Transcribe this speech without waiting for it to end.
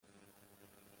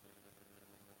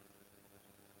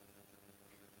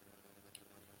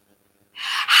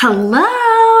Hello,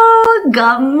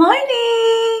 good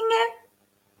morning.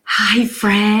 Hi,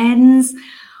 friends.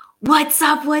 What's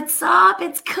up? What's up?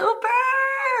 It's Cooper.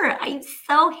 I'm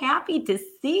so happy to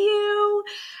see you.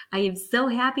 I am so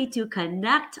happy to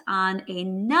connect on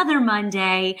another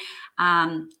Monday.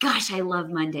 Gosh, I love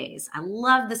Mondays. I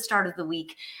love the start of the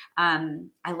week. I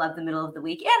love the middle of the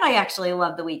week, and I actually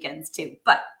love the weekends too.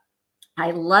 But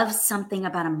I love something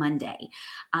about a Monday.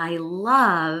 I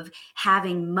love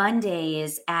having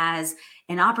Mondays as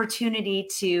an opportunity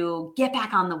to get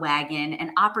back on the wagon,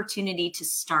 an opportunity to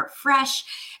start fresh,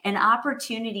 an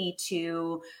opportunity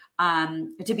to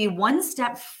be one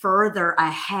step further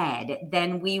ahead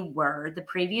than we were the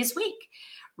previous week.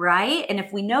 Right. And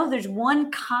if we know there's one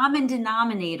common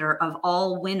denominator of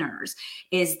all winners,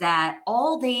 is that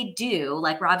all they do,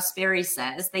 like Rob Sperry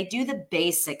says, they do the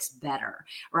basics better,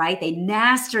 right? They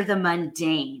master the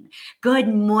mundane. Good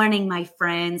morning, my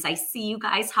friends. I see you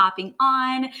guys hopping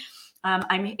on.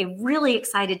 I'm really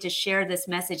excited to share this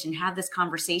message and have this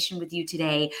conversation with you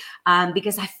today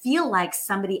because I feel like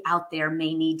somebody out there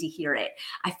may need to hear it.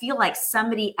 I feel like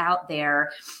somebody out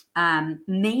there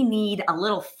may need a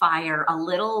little fire, a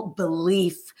little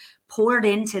belief poured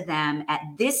into them at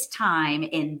this time,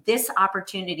 in this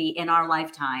opportunity in our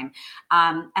lifetime.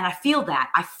 And I feel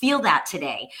that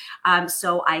today.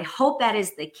 So I hope that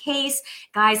is the case.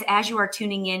 Guys, as you are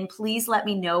tuning in, please let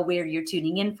me know where you're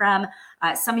tuning in from.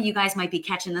 Some of you guys might be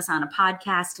catching this on a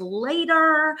podcast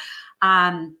later.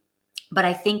 But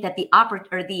I think that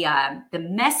the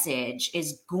message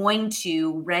is going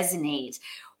to resonate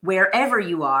wherever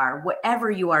you are, whatever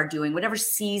you are doing, whatever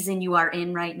season you are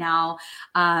in right now.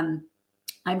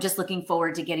 I'm just looking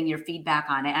forward to getting your feedback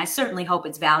on it. I certainly hope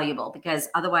it's valuable because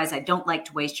otherwise I don't like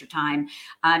to waste your time.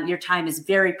 Your time is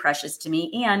very precious to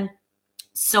me, and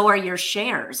so are your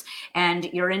shares and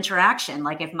your interaction.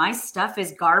 Like if my stuff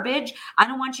is garbage, I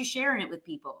don't want you sharing it with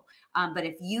people. But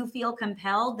if you feel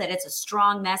compelled that it's a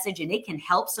strong message and it can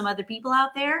help some other people out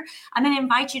there, I'm going to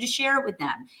invite you to share it with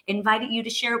them. Invite you to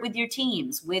share it with your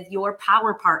teams, with your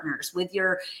power partners, with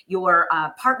your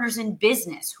partners in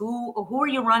business. Who are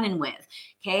you running with?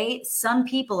 Okay, some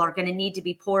people are going to need to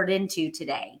be poured into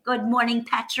today. Good morning,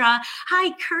 Petra.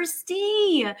 Hi,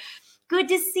 Kirsty. Good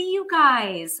to see you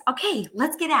guys. Okay,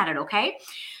 let's get at it, okay?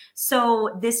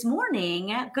 So this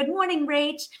morning, good morning,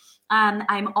 Rach.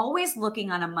 I'm always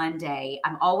looking on a Monday.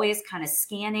 I'm always kind of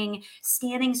scanning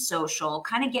social,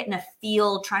 kind of getting a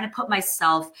feel, trying to put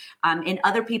myself in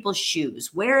other people's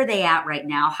shoes. Where are they at right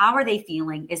now? How are they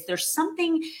feeling? Is there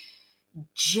something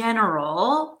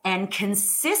general and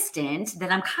consistent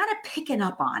that I'm kind of picking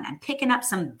up on? I'm picking up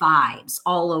some vibes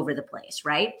all over the place,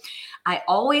 right? I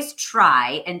always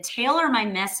try and tailor my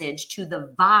message to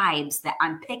the vibes that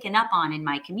I'm picking up on in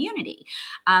my community,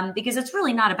 because it's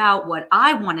really not about what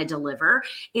I want to deliver.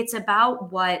 It's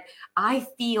about what I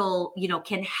feel,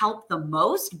 can help the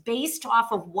most based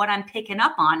off of what I'm picking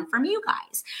up on from you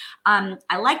guys.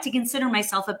 I like to consider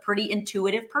myself a pretty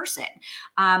intuitive person.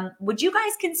 Would you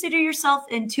guys consider yourself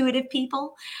intuitive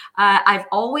people? I've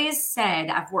always said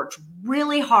I've worked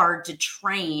really hard to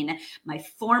train my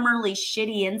formerly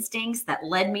shitty instincts that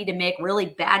led me to make really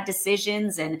bad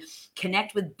decisions and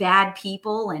connect with bad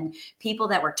people and people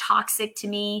that were toxic to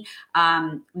me,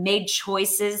 made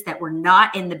choices that were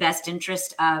not in the best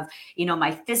interest of,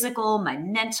 my physical, my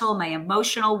mental, my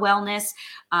emotional wellness.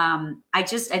 I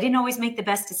didn't always make the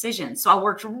best decisions. So I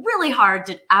worked really hard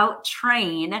to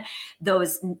out-train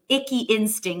those icky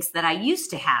instincts that I used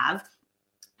to have.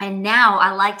 And now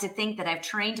I like to think that I've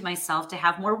trained myself to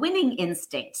have more winning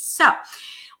instincts. So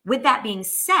with that being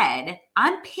said,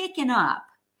 I'm picking up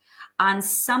on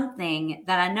something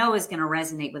that I know is going to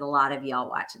resonate with a lot of y'all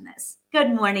watching this.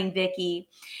 Good morning, Vicki.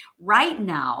 Right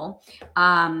now,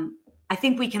 I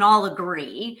think we can all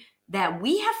agree that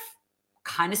we have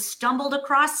kind of stumbled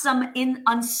across some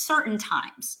uncertain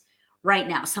times right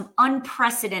now, some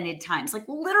unprecedented times. Like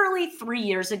literally 3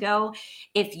 years ago,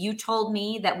 if you told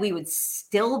me that we would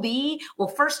still be, well,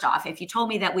 first off, if you told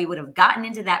me that we would have gotten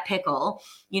into that pickle,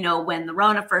 when the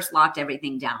Rona first locked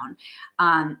everything down,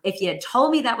 if you had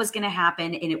told me that was going to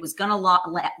happen and it was going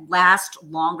to last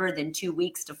longer than 2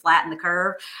 weeks to flatten the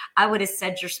curve, I would have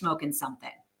said you're smoking something.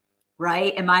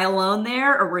 Right? Am I alone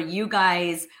there? Or were you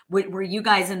guys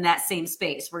in that same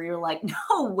space where you're like,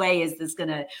 no way is this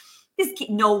gonna,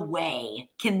 no way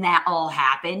can that all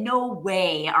happen. No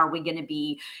way are we going to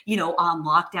be, on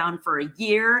lockdown for a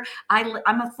year.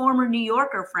 I'm a former New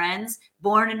Yorker, friends,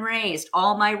 born and raised.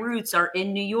 All my roots are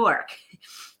in New York.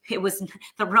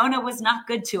 The Rona was not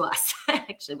good to us. It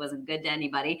actually wasn't good to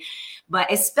anybody,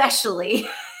 but especially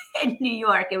in New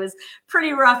York. It was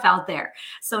pretty rough out there.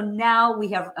 So now we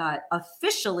have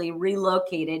officially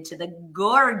relocated to the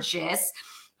gorgeous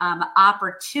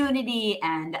opportunity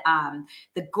and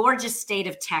the gorgeous state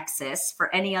of Texas.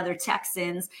 For any other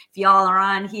Texans, if y'all are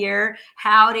on here,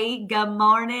 howdy, good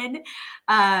morning.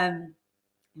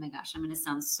 Oh my gosh, I'm going to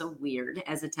sound so weird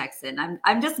as a Texan.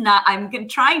 I'm just not, I'm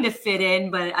trying to fit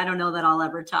in, but I don't know that I'll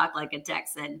ever talk like a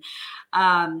Texan.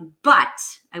 But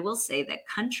I will say that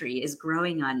country is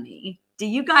growing on me. Do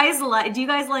you guys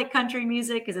like country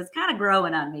music? Because it's kind of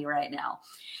growing on me right now.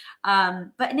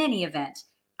 But in any event,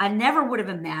 I never would have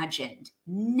imagined,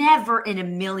 never in a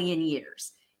million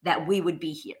years, that we would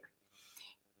be here.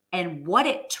 And what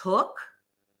it took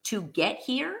to get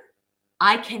here,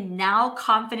 I can now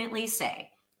confidently say,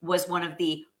 was one of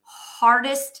the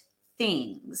hardest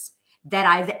things that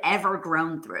I've ever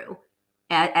grown through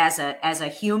as a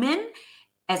human,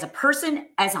 as a person,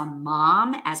 as a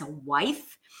mom, as a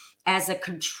wife, as a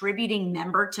contributing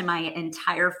member to my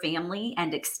entire family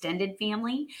and extended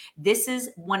family. This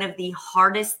is one of the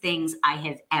hardest things I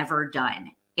have ever done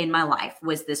in my life,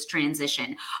 was this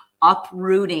transition,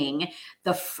 uprooting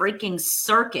the freaking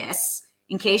circus.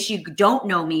 In case you don't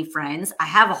know me, friends, I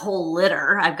have a whole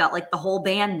litter. I've got like the whole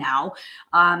band now.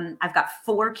 I've got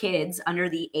 4 kids under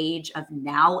the age of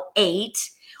now 8.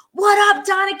 What up,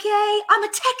 Donna Kay? I'm a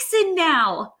Texan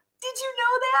now. Did you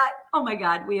know that? Oh my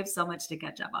God, we have so much to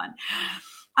catch up on.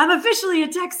 I'm officially a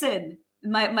Texan.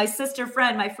 My sister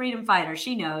friend, my freedom fighter,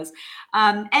 she knows.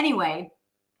 Anyway,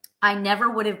 I never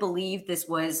would have believed this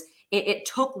was, it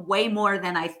took way more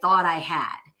than I thought I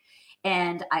had.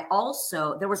 And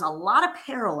there was a lot of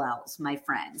parallels, my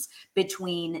friends,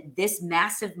 between this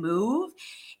massive move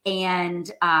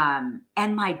and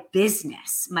my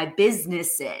businesses.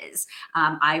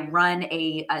 I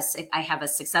have a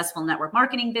successful network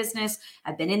marketing business.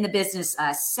 I've been in the business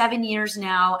 7 years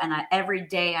now, and every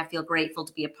day I feel grateful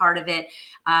to be a part of it.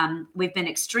 We've been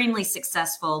extremely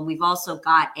successful. We've also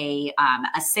got a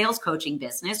sales coaching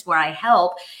business where I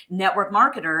help network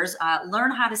marketers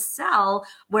learn how to sell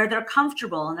where they're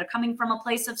comfortable and they're coming from a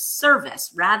place of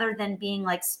service rather than being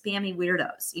like spammy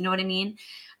weirdos. You know what I mean?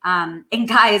 And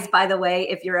guys, by the way,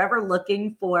 if you're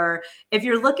looking for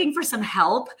some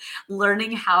help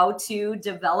learning how to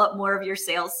develop more of your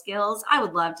sales skills, I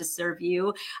would love to serve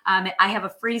you. I have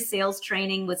a free sales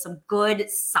training with some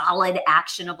good, solid,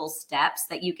 actionable steps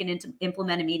that you can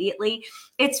implement immediately.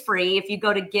 It's free. If you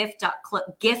go to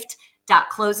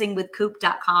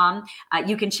gift.closingwithcoop.com,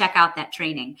 you can check out that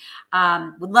training.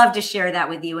 Would love to share that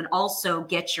with you and also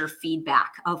get your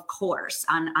feedback, of course,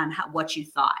 on what you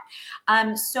thought.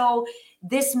 So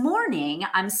this morning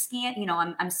I'm scanning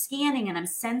and I'm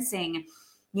sensing,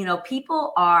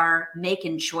 people are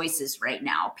making choices right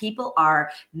now. People are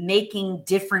making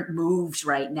different moves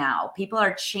right now. People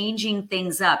are changing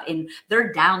things up, and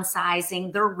they're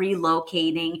downsizing, they're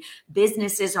relocating,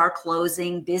 businesses are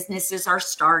closing, businesses are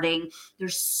starting.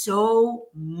 There's so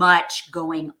much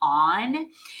going on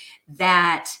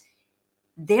that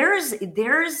there's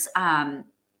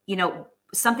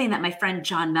something that my friend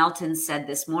John Melton said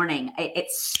this morning. I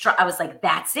was like,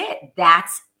 that's it.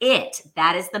 That's it.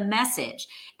 That is the message.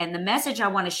 And the message I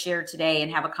want to share today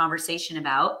and have a conversation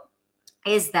about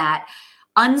is that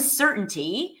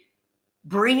uncertainty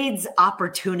breeds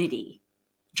opportunity.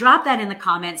 Drop that in the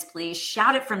comments, please.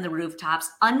 Shout it from the rooftops.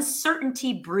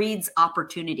 Uncertainty breeds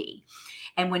opportunity.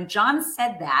 And when John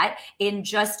said that in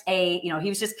just he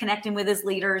was just connecting with his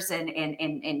leaders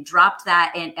and dropped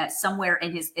that in somewhere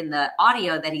in the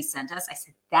audio that he sent us, I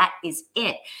said, that is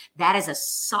it. That is a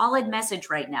solid message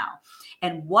right now.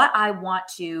 And what I want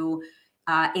to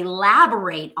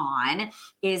elaborate on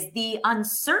is the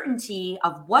uncertainty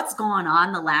of what's gone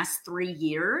on the last 3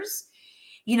 years.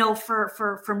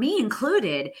 For me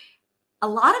included, a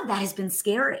lot of that has been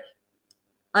scary.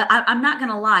 I'm not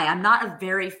going to lie. I'm not a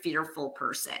very fearful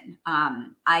person.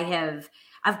 I've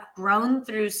grown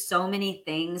through so many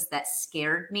things that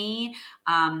scared me.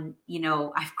 I've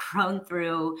grown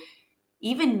through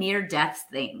even near death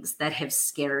things that have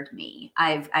scared me.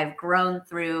 I've grown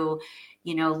through,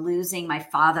 losing my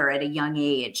father at a young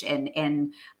age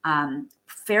and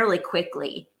fairly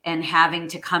quickly, and having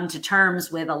to come to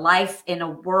terms with a life in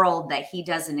a world that he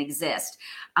doesn't exist.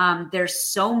 There's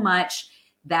so much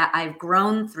that I've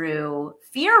grown through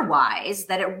fear-wise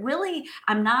that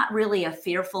I'm not really a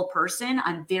fearful person.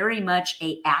 I'm very much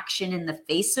a action in the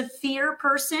face of fear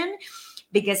person,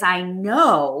 because I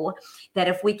know that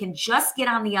if we can just get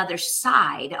on the other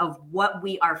side of what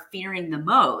we are fearing the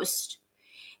most,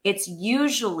 it's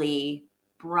usually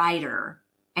brighter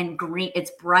and green. It's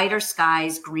brighter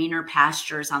skies, greener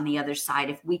pastures on the other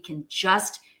side. If we can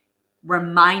just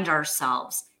remind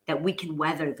ourselves that we can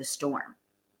weather the storm.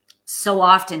 So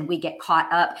often we get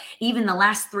caught up, even the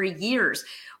last 3 years.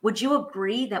 Would you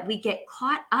agree that we get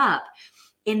caught up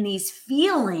in these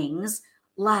feelings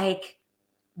like,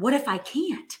 what if I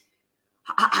can't?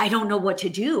 I don't know what to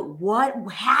do. What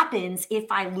happens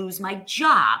if I lose my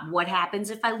job? What happens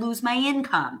if I lose my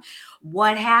income?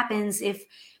 What happens if,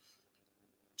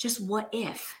 just what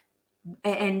if?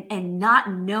 And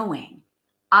not knowing.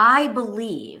 I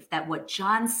believe that what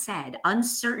John said,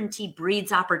 uncertainty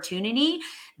breeds opportunity,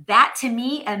 that to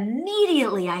me,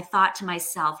 immediately I thought to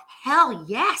myself, hell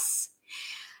yes,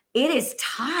 it is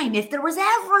time. If there was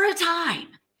ever a time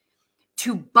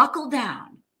to buckle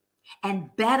down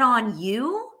and bet on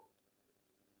you,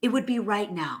 it would be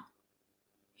right now.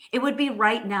 It would be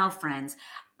right now, friends.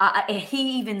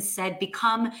 He even said,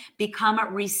 become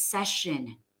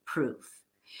recession proof.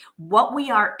 What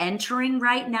we are entering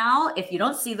right now, if you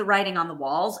don't see the writing on the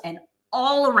walls and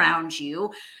all around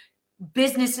you,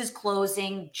 businesses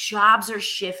closing, jobs are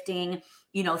shifting,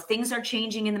 things are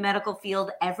changing in the medical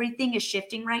field. Everything is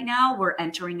shifting right now. We're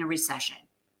entering a recession,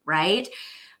 right?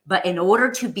 But in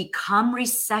order to become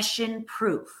recession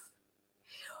proof,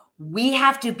 we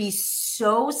have to be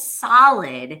so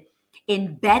solid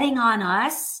in betting on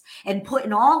us and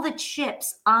putting all the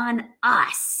chips on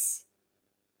us.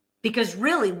 Because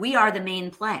really, we are the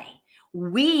main play.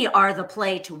 We are the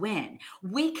play to win.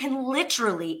 We can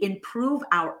literally improve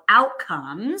our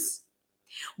outcomes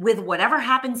with whatever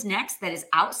happens next that is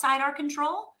outside our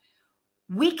control.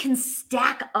 We can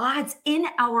stack odds in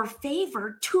our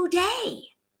favor today.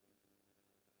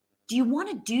 Do you want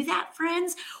to do that,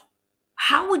 friends?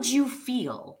 How would you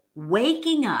feel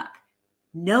waking up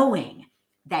knowing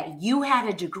that you had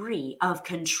a degree of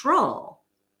control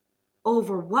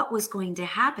over what was going to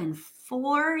happen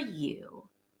for you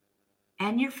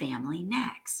and your family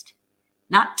next?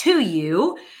 Not to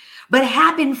you, but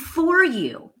happen for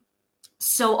you.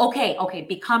 So, okay,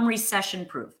 become recession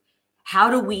proof.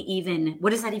 What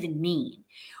does that even mean?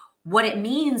 What it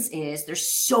means is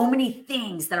there's so many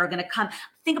things that are going to come.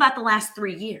 Think about the last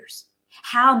 3 years.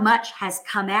 How much has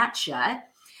come at you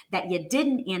that you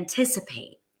didn't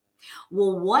anticipate?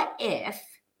 Well, what if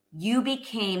you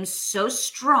became so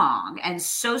strong and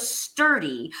so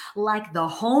sturdy, like the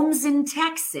homes in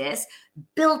Texas,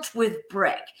 built with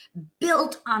brick,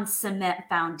 built on cement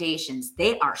foundations?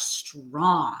 They are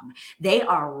strong. They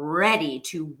are ready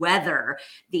to weather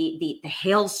the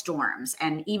hailstorms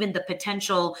and even the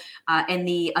potential and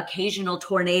the occasional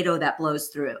tornado that blows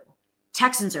through.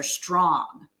 Texans are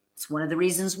strong. It's one of the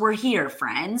reasons we're here,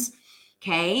 friends.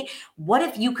 Okay. What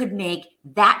if you could make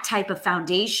that type of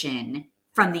foundation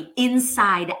from the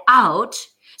inside out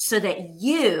so that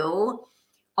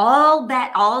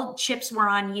all chips were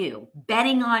on you,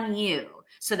 betting on you,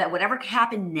 so that whatever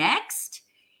happened next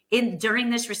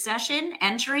during this recession,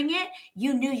 entering it,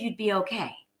 you knew you'd be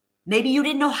okay. Maybe you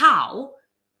didn't know how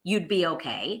you'd be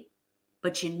okay,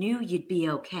 but you knew you'd be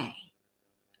okay.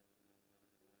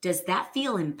 Does that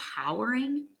feel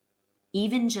empowering?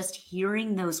 Even just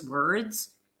hearing those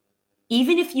words?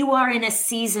 Even if you are in a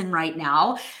season right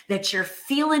now that you're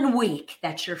feeling weak,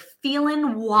 that you're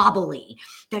feeling wobbly,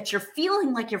 that you're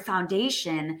feeling like your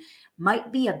foundation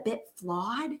might be a bit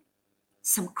flawed,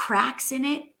 some cracks in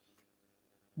it,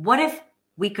 what if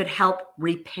we could help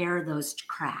repair those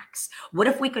cracks? What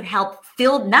if we could help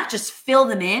not just fill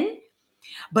them in,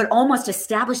 but almost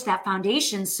establish that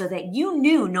foundation so that you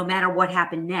knew no matter what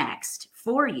happened next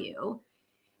for you,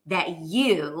 that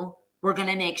you were going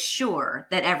to make sure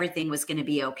that everything was going to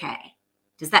be okay?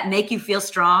 Does that make you feel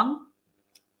strong?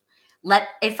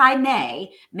 If I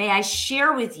may I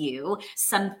share with you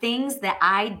some things that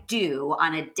I do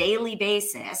on a daily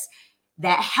basis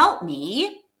that help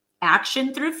me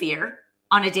action through fear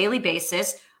on a daily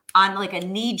basis on like a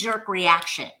knee-jerk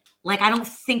reaction. Like I don't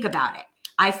think about it.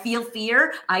 I feel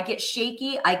fear. I get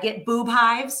shaky. I get boob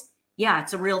hives. Yeah,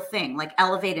 it's a real thing, like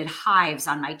elevated hives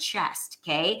on my chest,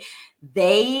 okay?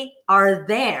 They are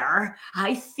there.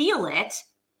 I feel it,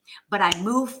 but I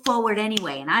move forward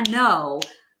anyway. And I know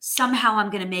somehow I'm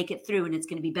going to make it through and it's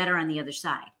going to be better on the other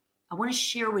side. I want to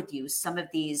share with you some of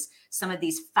these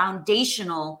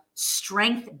foundational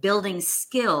strength building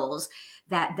skills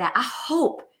that I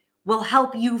hope will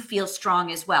help you feel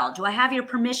strong as well. Do I have your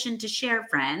permission to share,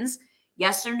 friends?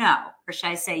 Yes or no? Or should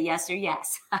I say yes or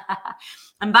yes?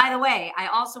 And by the way, I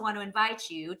also want to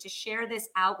invite you to share this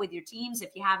out with your teams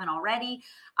if you haven't already.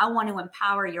 I want to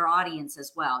empower your audience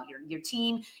as well, your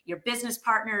team, your business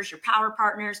partners, your power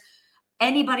partners,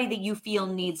 anybody that you feel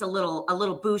needs a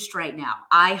little boost right now.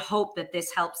 I hope that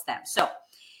this helps them. So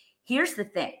here's the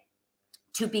thing.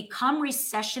 To become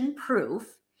recession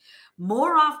proof,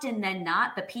 more often than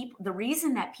not, the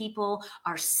reason that people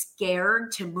are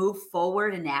scared to move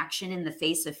forward in action in the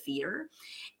face of fear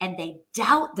and they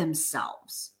doubt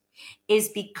themselves is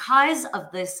because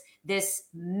of this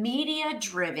media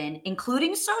driven,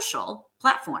 including social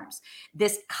platforms,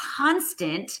 this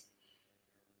constant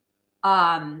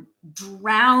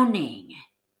drowning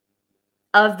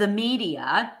of the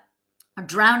media,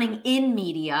 drowning in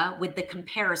media with the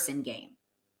comparison game.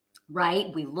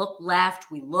 Right? We look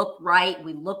left, we look right,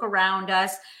 we look around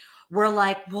us. We're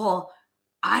like, well,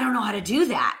 I don't know how to do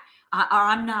that.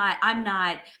 I'm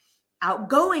not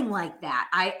outgoing like that.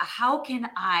 How can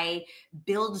I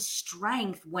build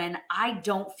strength when I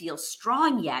don't feel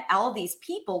strong yet? All these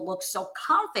people look so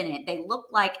confident. They look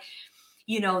like,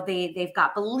 they've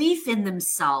got belief in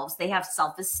themselves. They have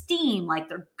self-esteem, like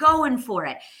they're going for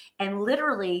it. And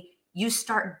literally you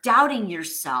start doubting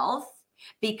yourself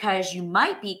because you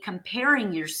might be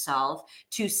comparing yourself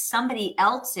to somebody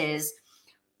else's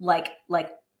like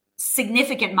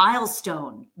significant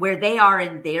milestone where they are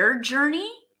in their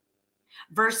journey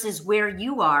versus where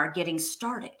you are getting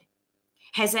started.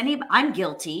 I'm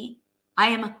guilty. I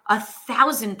am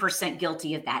 1,000%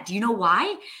 guilty of that. Do you know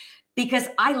why? Because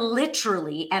I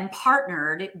literally am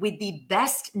partnered with the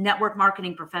best network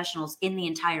marketing professionals in the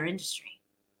entire industry.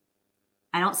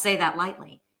 I don't say that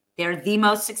lightly. They're the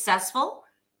most successful.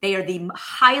 They are the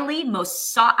highly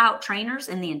most sought out trainers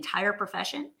in the entire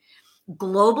profession.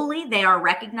 Globally, they are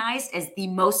recognized as the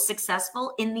most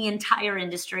successful in the entire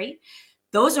industry.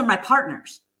 Those are my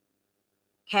partners.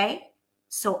 Okay.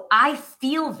 So I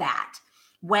feel that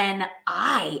when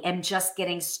I am just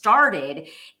getting started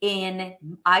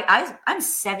I'm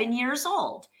 7 years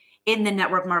old in the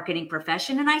network marketing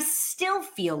profession, and I still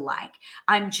feel like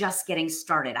I'm just getting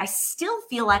started. I still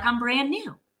feel like I'm brand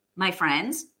new, my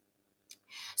friends.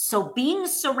 So being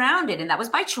surrounded, and that was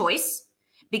by choice,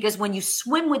 because when you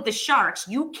swim with the sharks,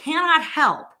 you cannot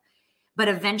help but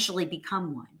eventually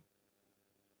become one.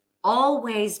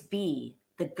 Always be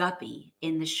the guppy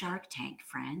in the shark tank,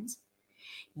 friends.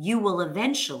 You will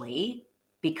eventually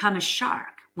become a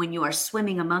shark when you are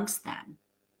swimming amongst them.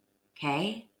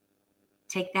 Okay?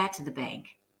 Take that to the bank,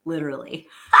 literally.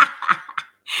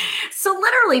 So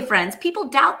literally, friends, people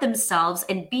doubt themselves,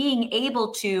 and being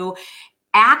able to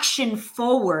action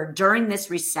forward during this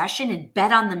recession and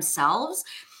bet on themselves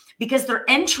because they're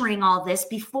entering all this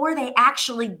before they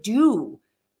actually do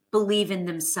believe in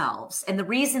themselves. And the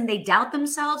reason they doubt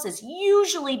themselves is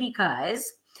usually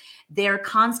because they're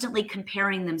constantly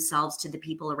comparing themselves to the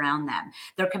people around them.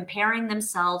 They're comparing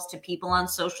themselves to people on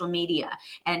social media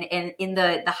and in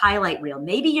the highlight reel.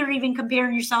 Maybe you're even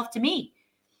comparing yourself to me.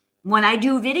 When I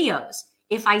do videos,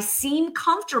 if I seem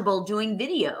comfortable doing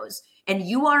videos and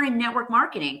you are in network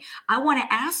marketing, I want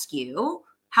to ask you,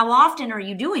 how often are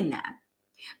you doing that?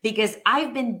 Because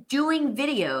I've been doing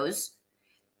videos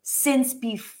since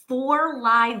before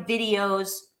live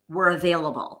videos were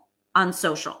available on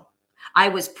social. I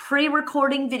was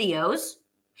pre-recording videos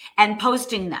and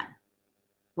posting them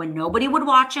when nobody would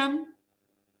watch them.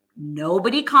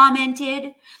 Nobody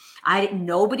commented.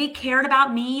 Nobody cared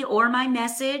about me or my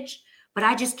message, but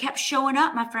I just kept showing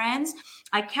up, my friends.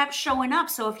 I kept showing up.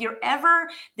 So if you're ever,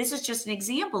 this is just an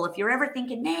example, if you're ever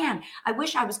thinking, man, I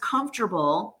wish I was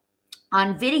comfortable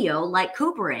on video like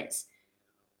Cooper is,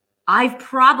 I've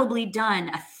probably done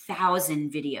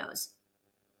 1,000 videos.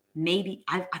 Maybe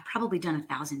I've probably done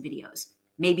 1,000 videos,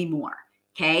 maybe more.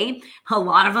 Okay. A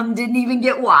lot of them didn't even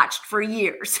get watched for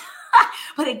years,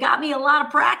 but it got me a lot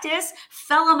of practice,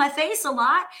 fell on my face a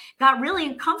lot, got really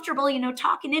uncomfortable,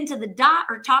 talking into the dot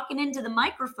or talking into the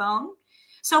microphone.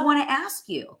 So I want to ask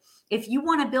you, if you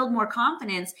want to build more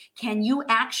confidence, can you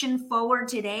action forward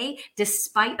today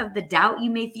despite of the doubt you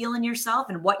may feel in yourself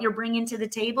and what you're bringing to the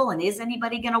table? And is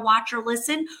anybody going to watch or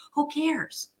listen? Who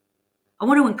cares? I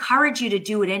want to encourage you to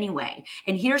do it anyway.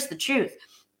 And here's the truth.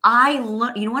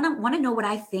 Want to know what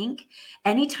I think?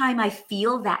 Anytime I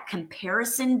feel that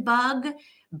comparison bug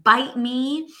bite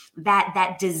me,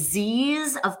 that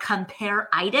disease of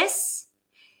compare-itis,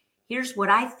 here's what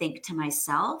I think to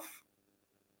myself.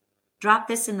 Drop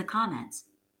this in the comments.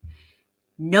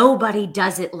 Nobody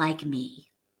does it like me.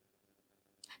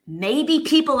 Maybe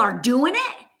people are doing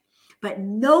it, but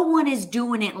no one is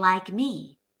doing it like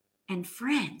me. And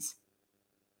friends,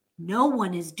 no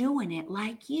one is doing it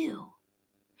like you.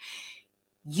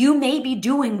 You may be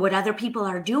doing what other people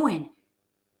are doing,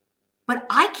 but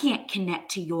I can't connect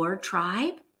to your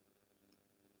tribe.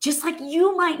 Just like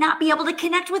you might not be able to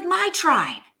connect with my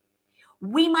tribe.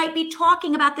 We might be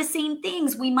talking about the same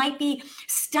things. We might be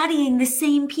studying the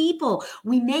same people.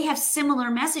 We may have similar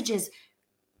messages,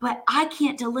 but I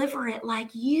can't deliver it like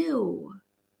you.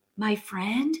 my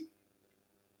friend,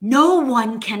 no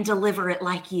one can deliver it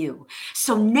like you.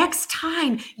 So next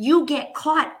time you get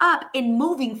caught up in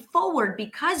moving forward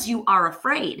because you are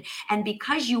afraid and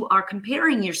because you are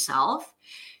comparing yourself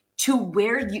to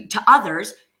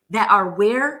others that are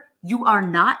where you are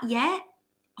not yet,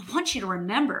 I want you to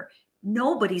remember,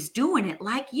 nobody's doing it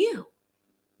like you.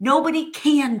 Nobody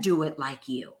can do it like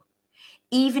you.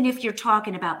 Even if you're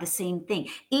talking about the same thing,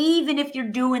 even if you're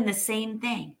doing the same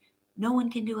thing, no one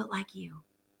can do it like you.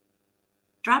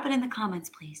 Drop it in the comments,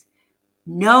 please.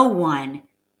 No one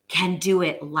can do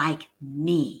it like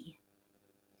me.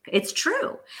 It's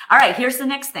true. All right, here's the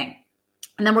next thing.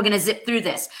 And then we're going to zip through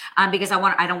this because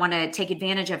I don't want to take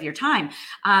advantage of your time.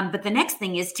 But the next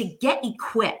thing is to get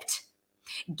equipped.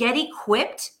 Get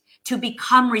equipped to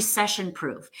become recession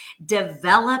proof.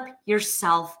 Develop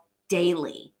yourself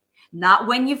daily. Not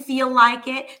when you feel like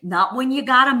it, not when you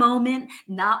got a moment,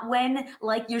 not when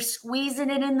like you're squeezing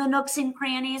it in the nooks and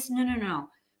crannies. No.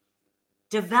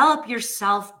 Develop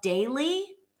yourself daily.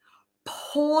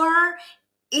 Pour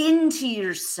into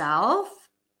yourself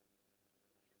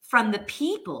from the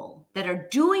people that are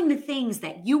doing the things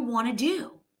that you want to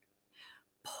do.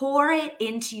 Pour it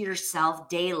into yourself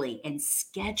daily and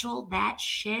schedule that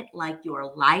shit like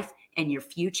your life and your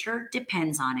future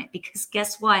depends on it. Because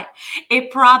guess what? It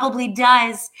probably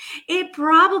does. It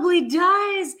probably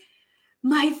does.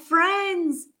 My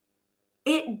friends,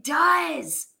 it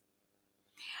does.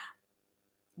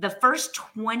 The first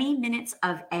 20 minutes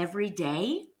of every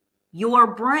day,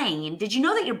 your brain, did you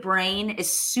know that your brain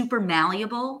is super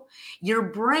malleable? Your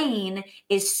brain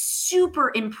is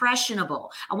super impressionable.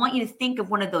 I want you to think of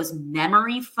one of those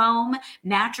memory foam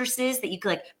mattresses that you could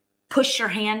like push your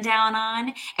hand down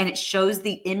on and it shows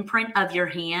the imprint of your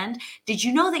hand. Did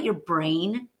you know that your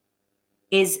brain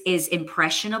is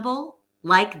impressionable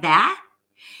like that?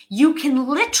 You can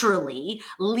literally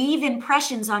leave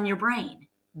impressions on your brain,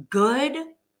 good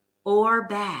or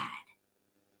bad.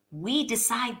 We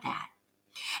decide that.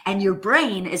 And your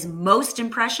brain is most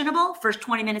impressionable first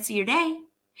 20 minutes of your day.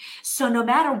 So no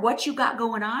matter what you got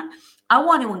going on, I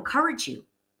want to encourage you,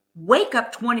 wake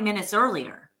up 20 minutes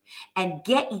earlier and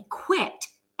get equipped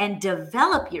and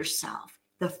develop yourself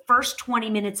the first 20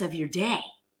 minutes of your day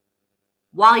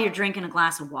while you're drinking a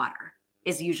glass of water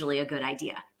is usually a good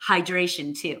idea.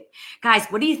 Hydration too. Guys,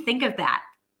 what do you think of that?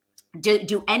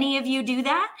 Do any of you do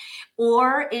that?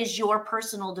 Or is your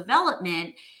personal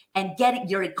development and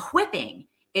you're equipping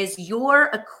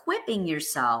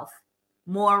yourself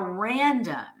more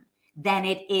random than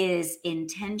it is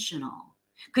intentional?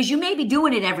 Because you may be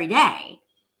doing it every day,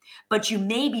 but you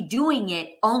may be doing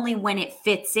it only when it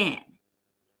fits in.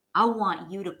 I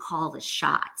want you to call the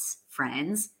shots,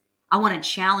 friends. I want to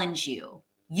challenge you.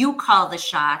 You call the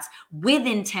shots with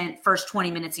intent first 20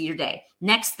 minutes of your day.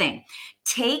 Next thing,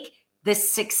 take the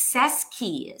success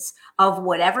keys of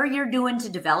whatever you're doing to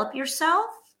develop yourself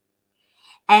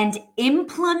and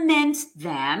implement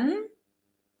them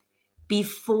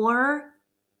before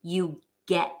you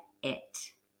get it.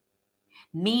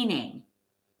 Meaning,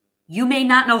 you may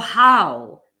not know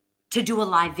how to do a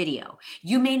live video.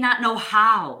 You may not know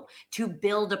how to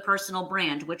build a personal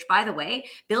brand, which, by the way,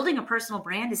 building a personal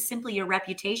brand is simply your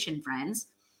reputation, friends.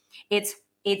 It's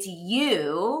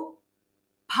you,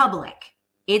 public.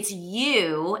 It's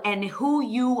you and who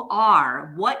you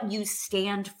are, what you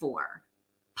stand for,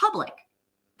 public.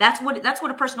 That's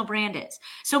what a personal brand is.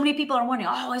 So many people are wondering,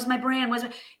 oh, is my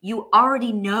brand? You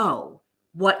already know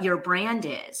what your brand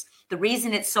is. The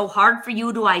reason it's so hard for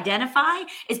you to identify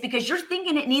is because you're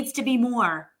thinking it needs to be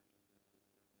more.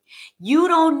 You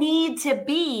don't need to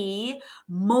be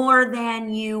more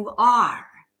than you are,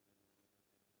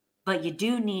 but you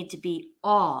do need to be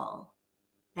all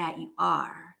that you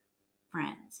are,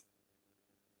 friends.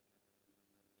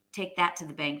 Take that to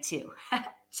the bank too.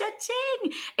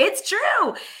 Cha-ching! It's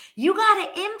true. You got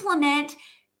to implement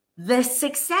the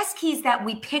success keys that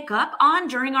we pick up on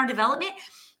during our development.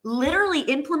 Literally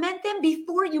implement them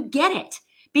before you get it,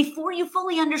 before you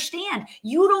fully understand.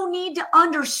 You don't need to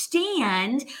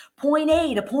understand point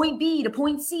A to point B to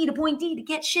point C to point D to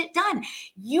get shit done.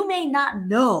 You may not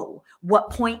know what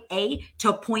point A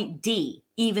to point D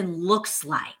even looks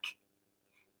like.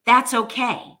 That's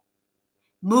okay.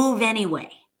 Move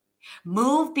anyway.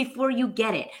 Move before you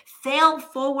get it. Fail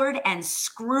forward and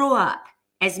screw up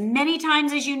as many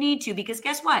times as you need to, because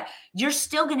guess what? You're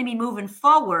still going to be moving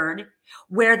forward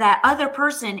where that other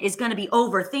person is going to be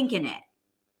overthinking it.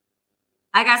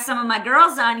 I got some of my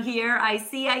girls on here. I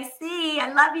see.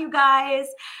 I love you guys.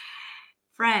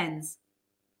 Friends,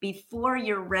 before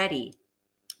you're ready,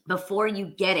 before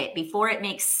you get it, before it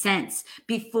makes sense,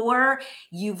 before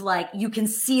you can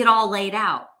see it all laid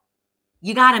out,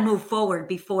 You got to move forward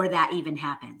before that even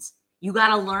happens. You got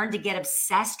to learn to get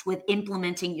obsessed with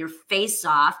implementing your face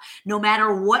off no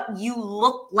matter what you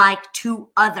look like to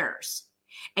others.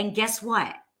 And guess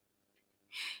what?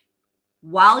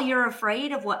 While you're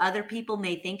afraid of what other people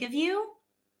may think of you,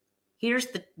 here's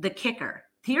the kicker.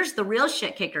 Here's the real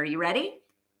shit kicker. You ready?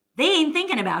 They ain't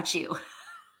thinking about you.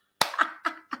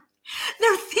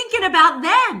 They're thinking about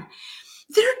them.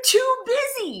 They're too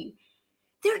busy.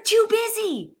 They're too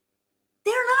busy.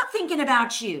 They're not thinking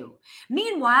about you.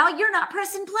 Meanwhile, you're not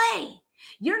pressing play.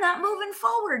 You're not moving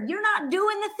forward. You're not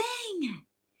doing the thing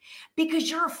because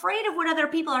you're afraid of what other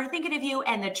people are thinking of you.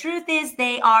 And the truth is,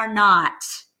 they are not.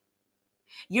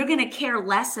 You're going to care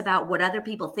less about what other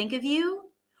people think of you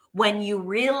when you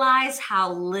realize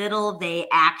how little they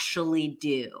actually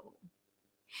do.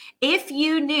 If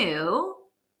you knew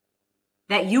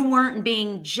that you weren't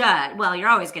being judged, well, you're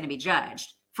always going to be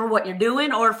judged for what you're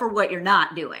doing or for what you're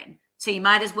not doing. So you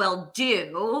might as well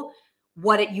do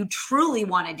what you truly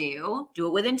want to do. Do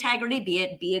it with integrity,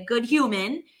 be a good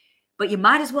human, but you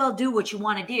might as well do what you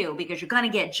want to do because you're going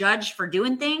to get judged for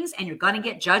doing things and you're going to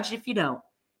get judged if you don't.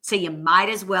 So you might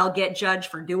as well get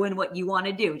judged for doing what you want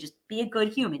to do. Just be a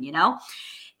good human, you know?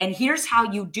 And here's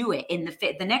how you do it in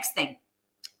the next thing.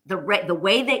 The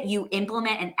way that you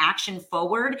implement an action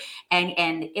forward, and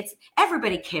it's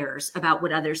everybody cares about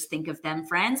what others think of them,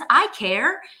 friends. I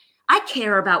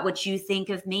care about what you think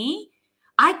of me.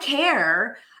 I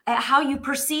care at how you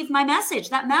perceive my message.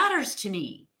 That matters to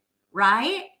me,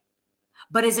 right?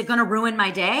 But is it going to ruin my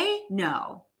day?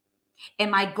 No.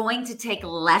 Am I going to take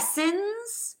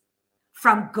lessons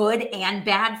from good and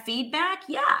bad feedback?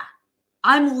 Yeah.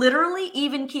 I'm literally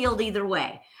even keeled either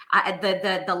way.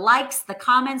 The likes, the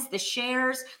comments, the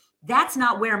shares, that's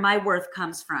not where my worth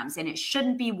comes from. And it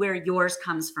shouldn't be where yours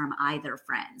comes from either,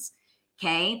 friends.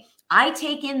 Okay. I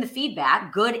take in the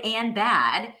feedback, good and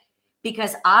bad,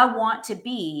 because I want to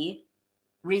be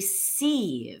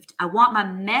received. I want my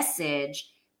message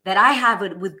that I have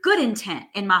it with good intent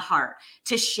in my heart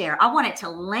to share. I want it to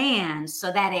land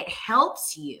so that it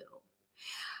helps you.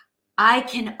 I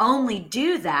can only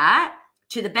do that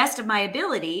to the best of my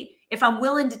ability if I'm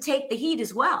willing to take the heat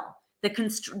as well, the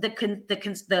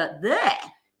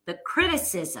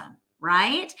criticism,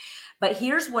 right? But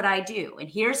here's what I do, and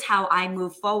here's how I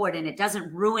move forward, and it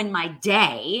doesn't ruin my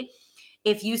day.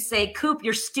 If you say, Coop,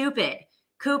 you're stupid.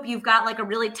 Coop, you've got like a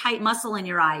really tight muscle in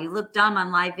your eye. You look dumb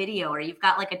on live video, or you've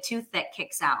got like a tooth that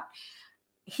kicks out.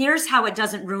 Here's how it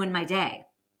doesn't ruin my day.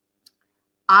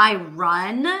 I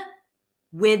run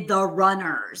with the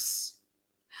runners.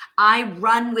 I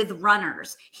run with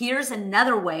runners. Here's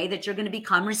another way that you're going to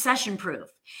become recession proof.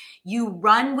 You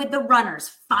run with the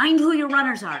runners. Find who your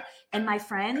runners are. And my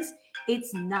friends,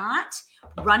 it's not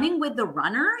running with the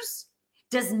runners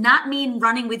does not mean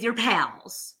running with your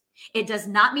pals. It does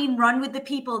not mean run with the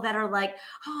people that are like,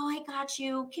 oh, I got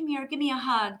you. Come here, give me a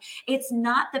hug. It's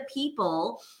not the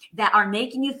people that are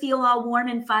making you feel all warm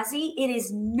and fuzzy. It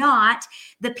is not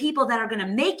the people that are going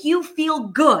to make you feel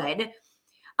good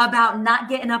about not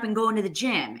getting up and going to the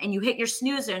gym, and you hit your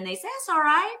snoozer and they say, that's all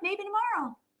right, maybe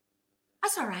tomorrow.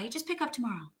 That's all right, just pick up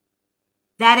tomorrow.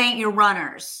 That ain't your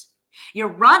runners. Your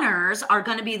runners are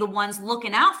going to be the ones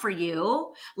looking out for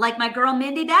you, like my girl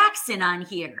Mindy Daxon on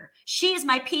here. She is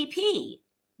my PP,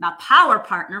 my power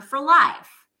partner for life.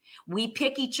 We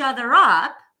pick each other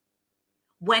up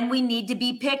when we need to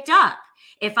be picked up.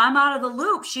 If I'm out of the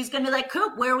loop, she's going to be like,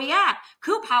 Coop, where are we at?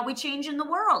 Coop, how are we changing the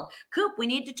world? Coop, we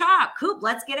need to talk. Coop,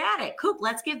 let's get at it. Coop,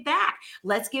 let's give back.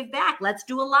 Let's give back. Let's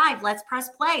do a live. Let's press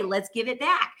play. Let's give it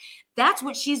back. That's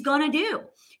what she's going to do.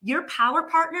 Your power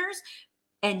partners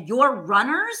and your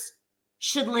runners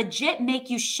should legit make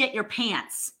you shit your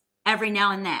pants every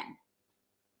now and then.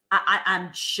 I'm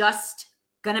just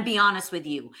going to be honest with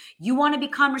you. You want to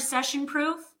become recession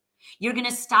proof? You're going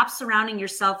to stop surrounding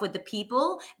yourself with the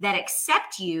people that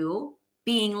accept you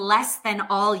being less than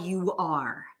all you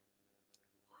are.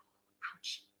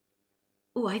 Ouch.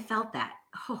 Oh, I felt that.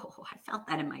 Oh, I felt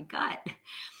that in my gut.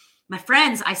 My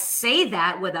friends, I say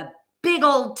that with a big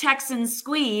old Texan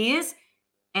squeeze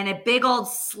and a big old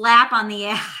slap on the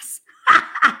ass.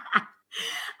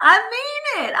 I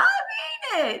mean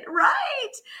it,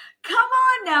 right? Come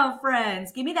on now,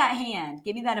 friends. Give me that hand.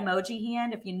 Give me that emoji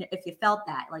hand if you felt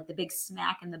that, like the big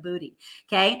smack in the booty.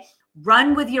 Okay?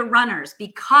 Run with your runners,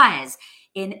 because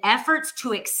in efforts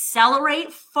to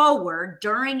accelerate forward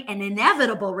during an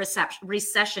inevitable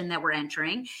recession that we're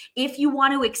entering, if you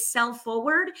want to excel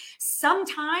forward,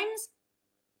 sometimes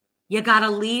you got to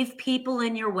leave people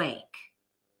in your wake.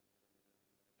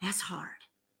 That's hard.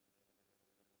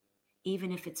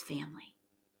 Even if it's family.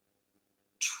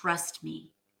 Trust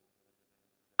me.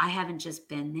 I haven't just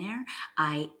been there.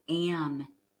 I am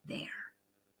there.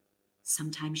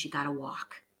 Sometimes you got to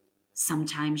walk.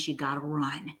 Sometimes you got to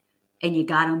run. And you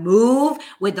got to move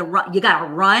with you got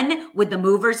to run with the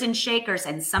movers and shakers.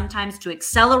 And sometimes to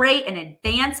accelerate and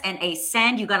advance and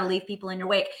ascend, you got to leave people in your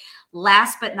wake.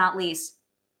 Last but not least,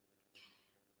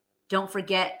 don't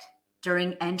forget,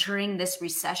 during entering this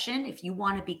recession, if you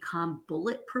want to become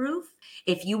bulletproof,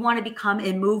 if you want to become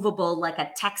immovable like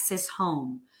a Texas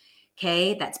home,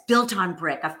 okay, that's built on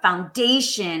brick, a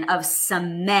foundation of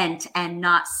cement and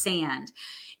not sand,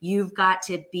 you've got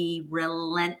to be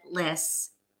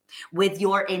relentless with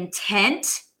your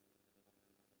intent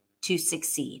to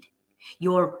succeed,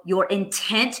 your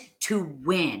intent to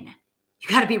win. You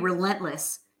got to be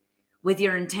relentless with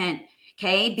your intent.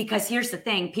 Okay, because here's the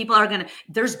thing,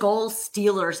 there's goal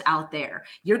stealers out there.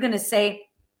 You're going to say,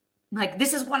 like,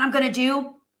 this is what I'm going to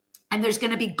do. And there's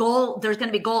going to be goal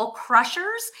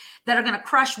crushers that are going to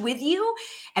crush with you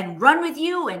and run with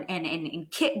you and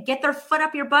get their foot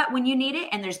up your butt when you need it.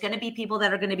 And there's going to be people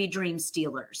that are going to be dream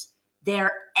stealers.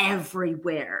 They're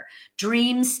everywhere.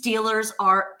 Dream stealers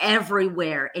are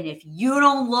everywhere. And if you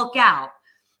don't look out,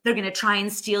 they're going to try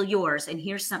and steal yours. And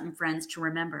here's something, friends, to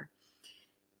remember.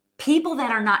 People that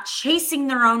are not chasing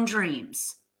their own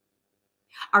dreams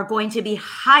are going to be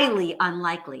highly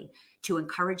unlikely to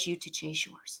encourage you to chase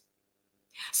yours.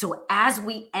 So as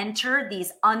we enter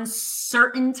these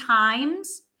uncertain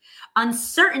times,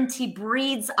 uncertainty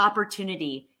breeds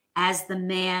opportunity. As the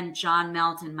man, John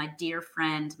Melton, my dear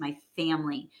friend, my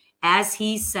family, as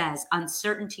he says,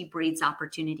 uncertainty breeds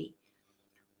opportunity.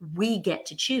 We get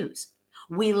to choose.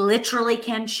 We literally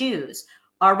can choose.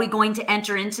 Are we going to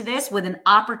enter into this with an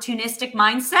opportunistic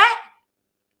mindset?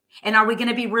 And are we going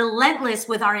to be relentless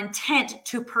with our intent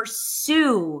to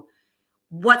pursue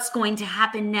what's going to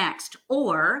happen next?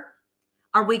 Or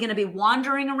are we going to be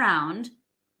wandering around,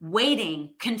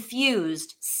 waiting,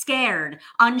 confused, scared,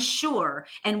 unsure,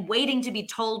 and waiting to be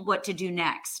told what to do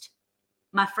next?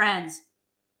 My friends,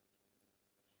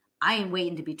 I ain't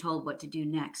waiting to be told what to do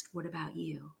next. What about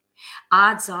you?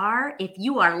 Odds are, if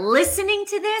you are listening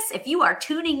to this, if you are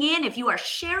tuning in, if you are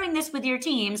sharing this with your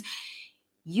teams,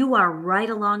 you are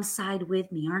right alongside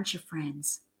with me, aren't you,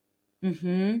 friends?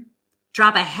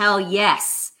 Drop a hell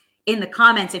yes in the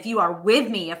comments if you are with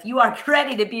me, if you are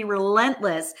ready to be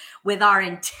relentless with our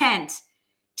intent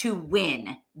to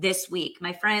win this week.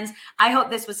 My friends, I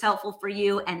hope this was helpful for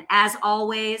you. And as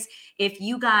always, if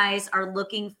you guys are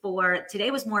looking for, today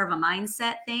was more of a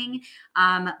mindset thing,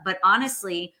 but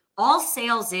honestly, all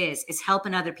sales is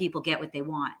helping other people get what they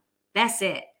want. That's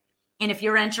it. And if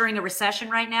you're entering a recession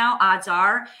right now, odds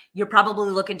are you're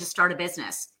probably looking to start a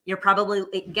business.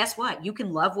 Guess what? You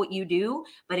can love what you do,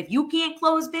 but if you can't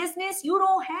close business, you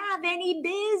don't have any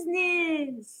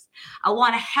business. I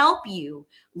want to help you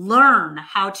learn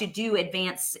how to do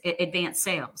advanced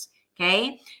sales.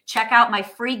 Okay. Check out my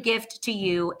free gift to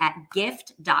you at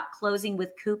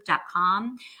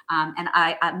gift.closingwithcoop.com. And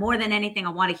I more than anything, I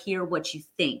want to hear what you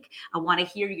think. I want to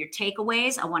hear your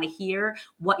takeaways. I want to hear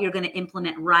what you're going to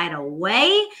implement right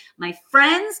away. My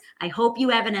friends, I hope you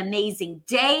have an amazing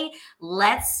day.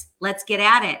 Let's get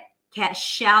at it.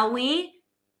 Shall we?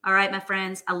 All right, my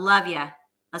friends, I love you.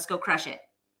 Let's go crush it.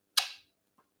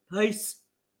 Peace.